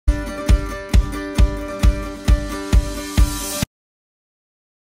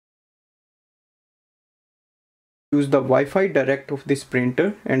use the Wi-Fi Direct of this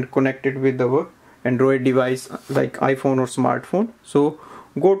printer and connect it with our Android device like iPhone or smartphone. So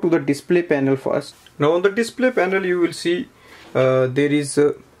go to the display panel first. Now on the display panel you will see there is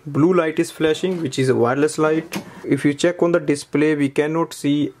a blue light is flashing, which is a wireless light. If you check on the display, we cannot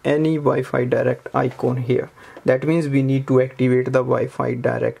see any Wi-Fi Direct icon here. That means we need to activate the Wi-Fi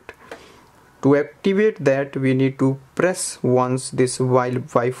Direct. To activate that, we need to press once this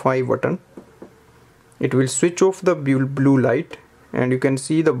Wi-Fi button. It will switch off the blue light and you can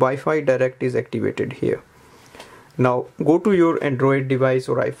see the Wi-Fi Direct is activated here. Now go to your Android device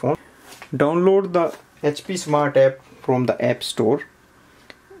or iPhone. Download the HP Smart app from the App Store.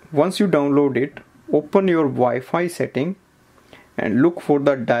 Once you download it, open your Wi-Fi setting and look for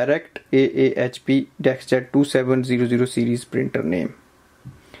the Direct HP Deskjet 2700 series printer name.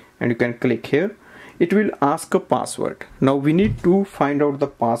 And you can click here. It will ask a password. Now we need to find out the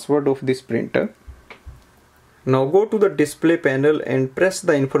password of this printer. Now go to the display panel and press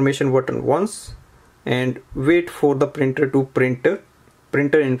the information button once and wait for the printer to print a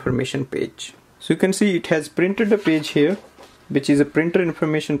printer information page. So you can see it has printed a page here, which is a printer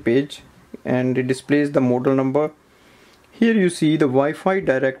information page, and it displays the model number. Here you see the Wi-Fi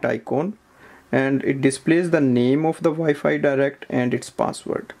Direct icon and it displays the name of the Wi-Fi Direct and its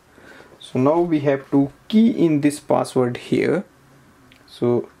password. So now we have to key in this password here.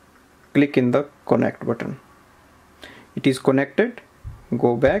 So click in the connect button. It is connected.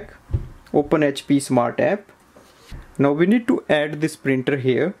 Go back, open HP Smart app. Now we need to add this printer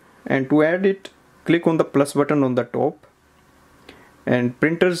here, and to add it, click on the plus button on the top and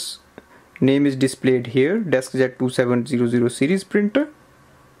printer's name is displayed here, Deskjet 2700 series printer.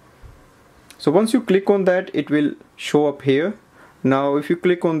 So once you click on that, it will show up here. Now if you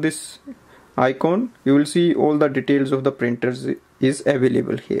click on this icon, you will see all the details of the printers is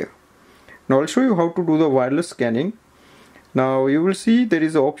available here. Now I'll show you how to do the wireless scanning. Now you will see there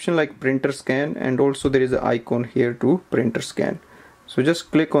is an option like printer scan, and also there is an icon here to printer scan. So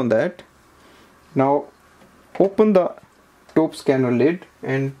just click on that. Now open the top scanner lid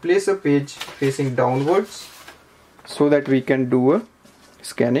and place a page facing downwards so that we can do a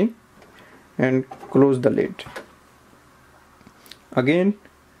scanning, and close the lid. Again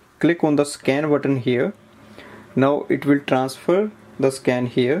click on the scan button here. Now it will transfer the scan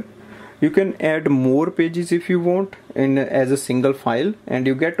here. You can add more pages if you want as a single file, and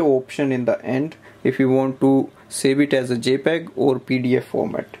you get an option in the end if you want to save it as a JPEG or PDF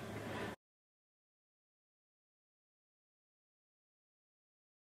format.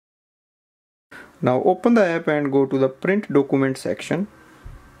 Now open the app and go to the print document section.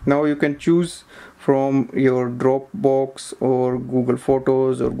 Now you can choose from your Dropbox or Google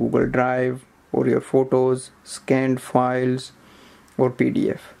Photos or Google Drive or your photos, scanned files or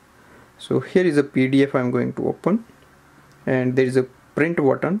PDF. So here is a PDF I'm going to open, and there is a print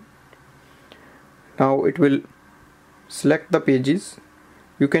button. Now it will select the pages.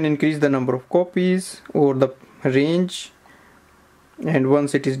 You can increase the number of copies or the range, and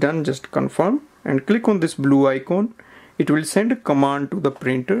once it is done, just confirm and click on this blue icon. It will send a command to the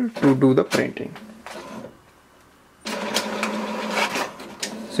printer to do the printing.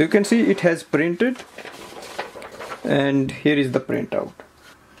 So you can see it has printed, and here is the printout.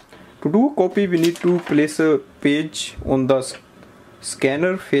 To do a copy, we need to place a page on the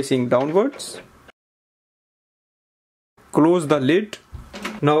scanner facing downwards. Close the lid.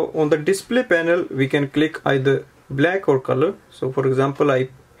 Now on the display panel we can click either black or color. So for example, I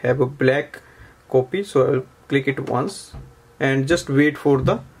have a black copy, so I will click it once and just wait for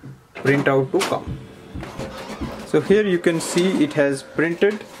the printout to come. So here you can see it has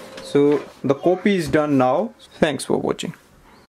printed. So the copy is done now. Thanks for watching.